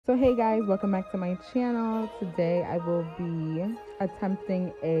So hey guys, welcome back to my channel. Today I will be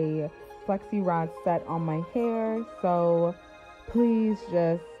attempting a FLEXI ROD set on my hair, so please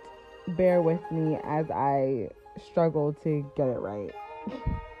just bear with me as I struggle to get it right.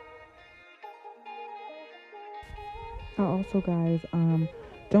 Also guys,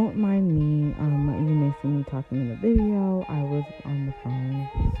 don't mind me, you may see me talking in the video. I was on the phone.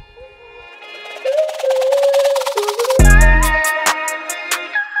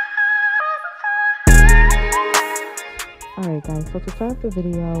 Alright guys, so to start the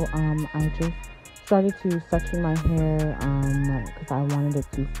video, I just started to section my hair because I wanted it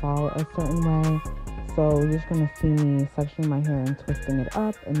to fall a certain way. So you're just going to see me sectioning my hair and twisting it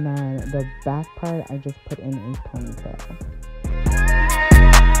up, and then the back part I just put in a ponytail.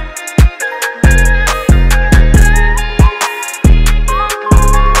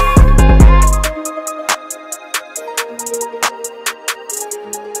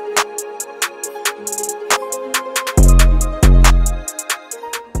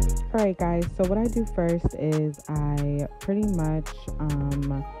 Alright guys, so what I do first is I pretty much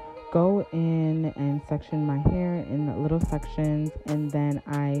go in and section my hair in little sections, and then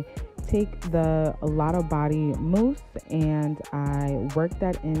I take the a lot of body mousse and I work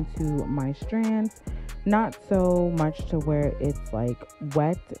that into my strands, not so much to where it's like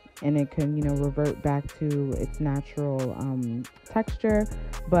wet and it can, you know, revert back to its natural texture,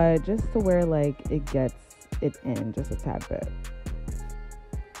 but just to where like it gets it in just a tad bit.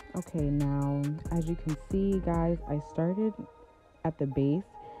 Okay, now as you can see guys, I started at the base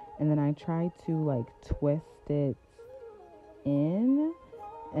and then I tried to like twist it in,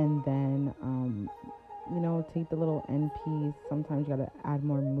 and then you know, take the little end piece. Sometimes you gotta add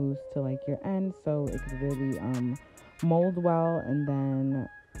more mousse to like your end so it could really mold well, and then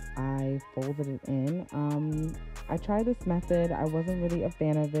I folded it in. I tried this method. I wasn't really a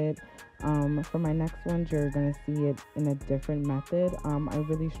fan of it. For my next ones, you're gonna see it in a different method. I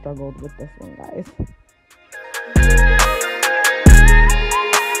really struggled with this one, guys.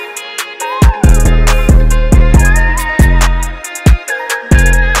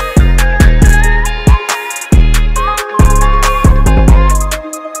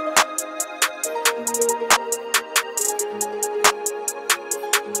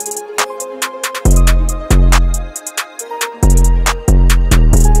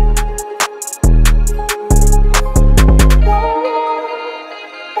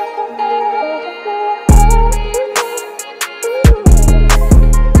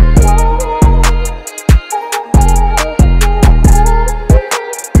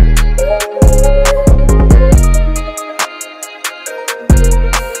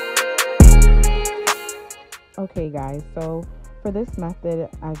 Okay guys, so for this method,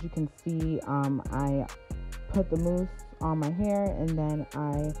 as you can see, I put the mousse on my hair and then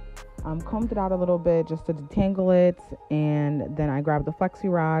I combed it out a little bit just to detangle it, and then I grabbed the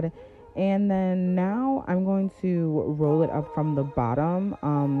FLEXI ROD, and then now I'm going to roll it up from the bottom.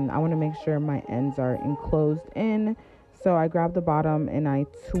 I want to make sure my ends are enclosed in, so I grab the bottom and I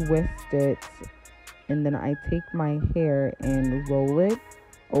twist it, and then I take my hair and roll it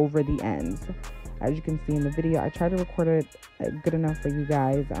over the ends. As you can see in the video, I try to record it good enough for you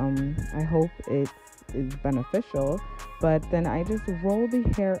guys. I hope it is beneficial. But then I just roll the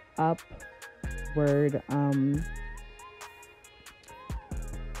hair upward.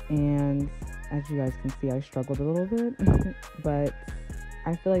 And as you guys can see, I struggled a little bit. But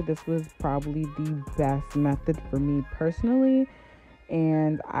I feel like this was probably the best method for me personally.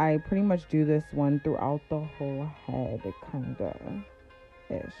 And I pretty much do this one throughout the whole head,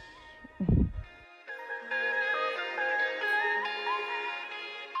 kinda-ish.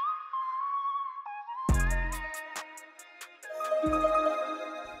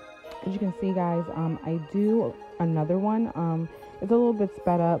 As you can see guys, I do another one. It's a little bit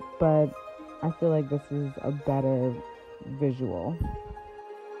sped up, but I feel like this is a better visual.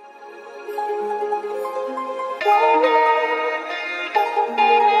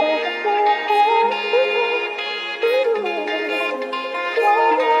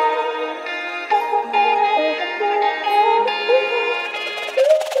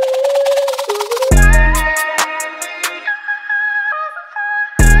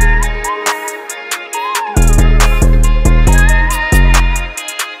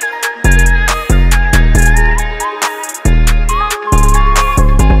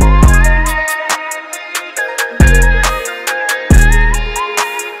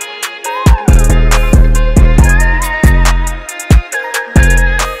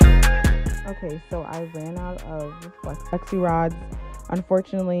 Okay, so I ran out of FLEXI rods.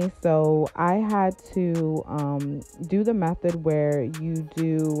 unfortunately. So I had to do the method where you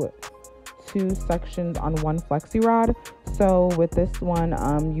do 2 sections on one flexi rod. So with this one,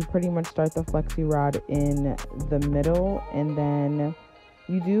 you pretty much start the flexi rod in the middle, and then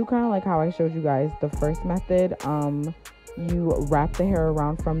you do kind of like how I showed you guys the first method. You wrap the hair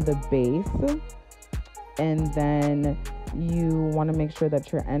around from the base, and then you want to make sure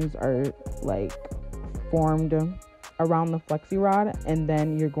that your ends are like formed around the flexi rod, and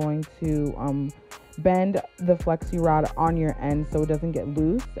then you're going to bend the flexi rod on your end so it doesn't get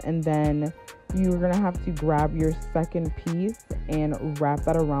loose, and then you're gonna have to grab your second piece and wrap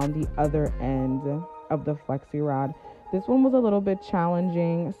that around the other end of the flexi rod. This one was a little bit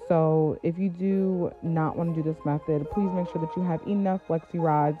challenging, so if you do not want to do this method, please make sure that you have enough flexi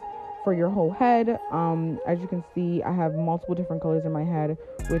rods for your whole head. As you can see, I have multiple different colors in my head,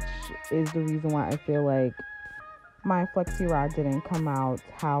 which is the reason why I feel like my flexi rod didn't come out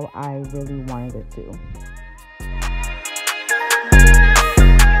how I really wanted it to.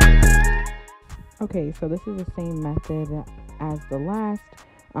 Okay, so this is the same method as the last.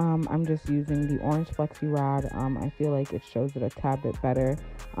 I'm just using the orange flexi rod. I feel like it shows it a tad bit better.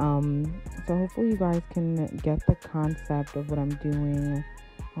 So hopefully you guys can get the concept of what I'm doing.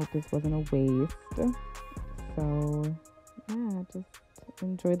 Hope this wasn't a waste. So yeah, just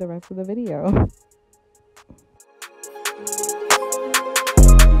enjoy the rest of the video.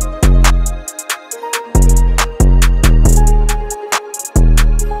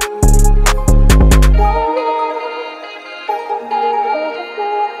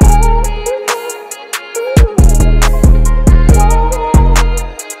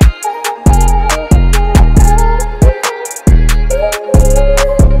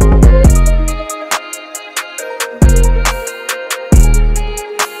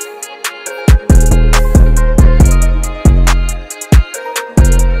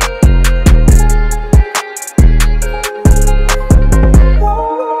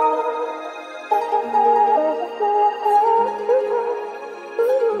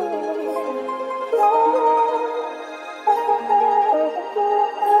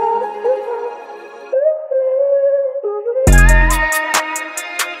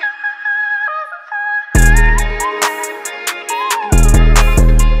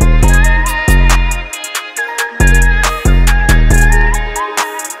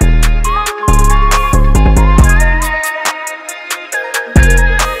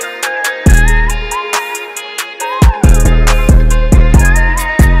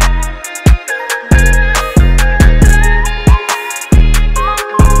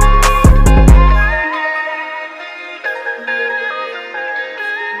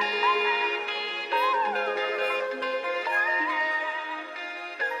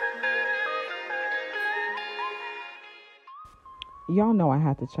 Y'all know I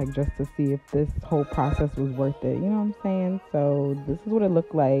had to check just to see if this whole process was worth it. You know what I'm saying? So this is what it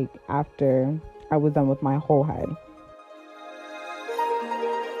looked like after I was done with my whole head.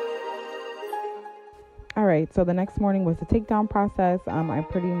 All right, so the next morning was the takedown process. I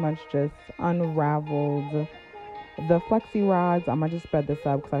pretty much just unraveled the flexi rods. I just sped this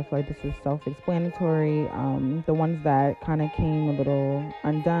up because I feel like this is self-explanatory. The ones that kind of came a little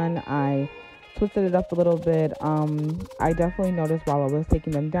undone, I twisted it up a little bit. I definitely noticed while I was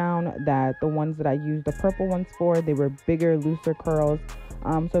taking them down that the ones that I used the purple ones for, they were bigger, looser curls.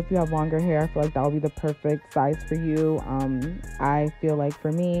 So if you have longer hair, I feel like that would be the perfect size for you. I feel like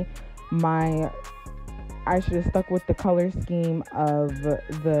for me, I should have stuck with the color scheme of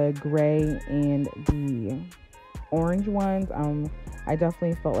the gray and the orange ones. I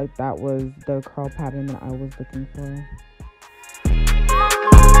definitely felt like that was the curl pattern that I was looking for.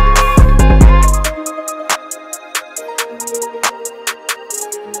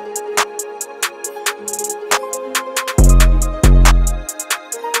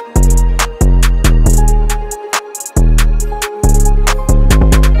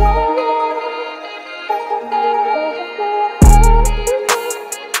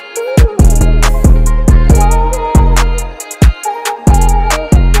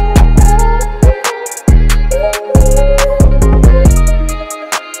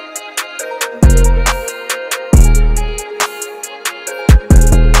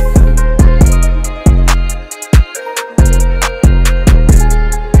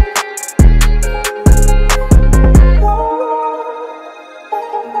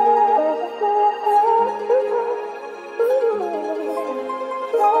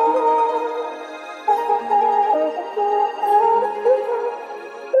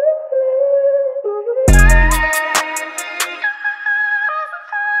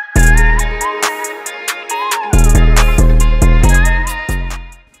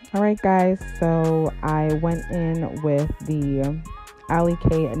 Alright guys, so I went in with the Alley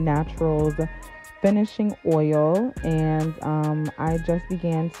K Naturals finishing oil, and I just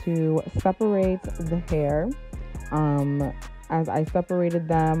began to separate the hair. As I separated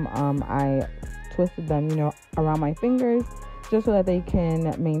them, I twisted them, around my fingers just so that they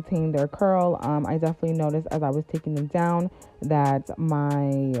can maintain their curl. I definitely noticed as I was taking them down that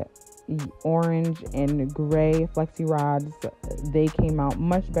my orange and gray FLEXI rods, they came out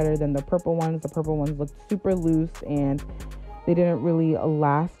much better than the purple ones. The purple ones looked super loose and they didn't really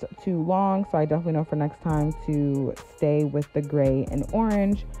last too long, so I definitely know for next time to stay with the gray and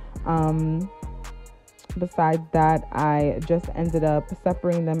orange. Besides that, I just ended up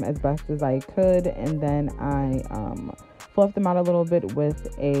separating them as best as I could, and then I fluffed them out a little bit with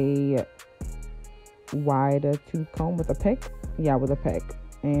a wide tooth comb with a pick. Yeah, with a pick.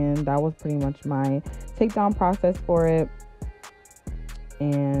 And that was pretty much my takedown process for it.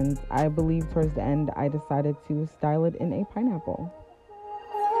 And I believe towards the end, I decided to style it in a pineapple.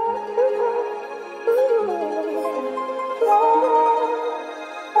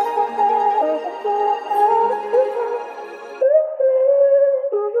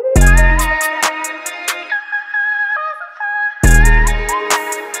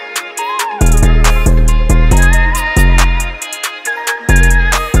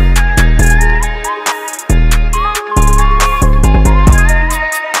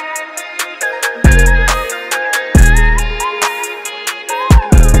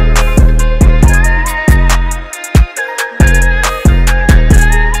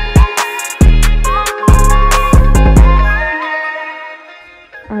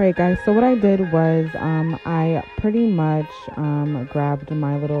 Alright guys, so what I did was I pretty much grabbed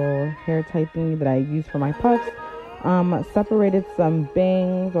my little hair tie thingy that I use for my puffs, separated some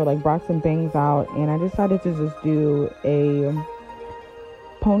bangs, or like brought some bangs out, and I decided to just do a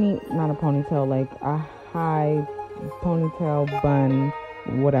not a ponytail, like a high ponytail bun,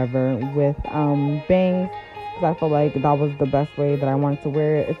 whatever, with bangs, because I felt like that was the best way that I wanted to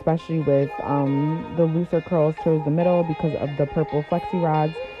wear it, especially with the looser curls towards the middle because of the purple FLEXI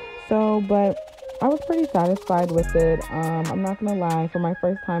rods. So, but I was pretty satisfied with it. I'm not gonna lie, for my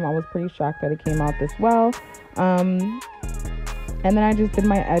first time I was pretty shocked that it came out this well. And then I just did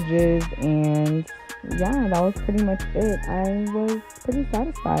my edges, and yeah, that was pretty much it. I was pretty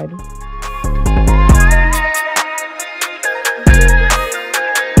satisfied.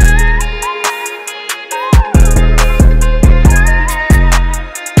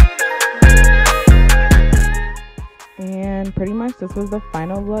 And pretty much this was the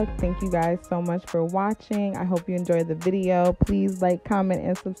final look. Thank you guys so much for watching. I hope you enjoyed the video. Please like, comment,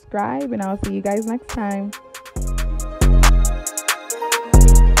 and subscribe, and I'll see you guys next time.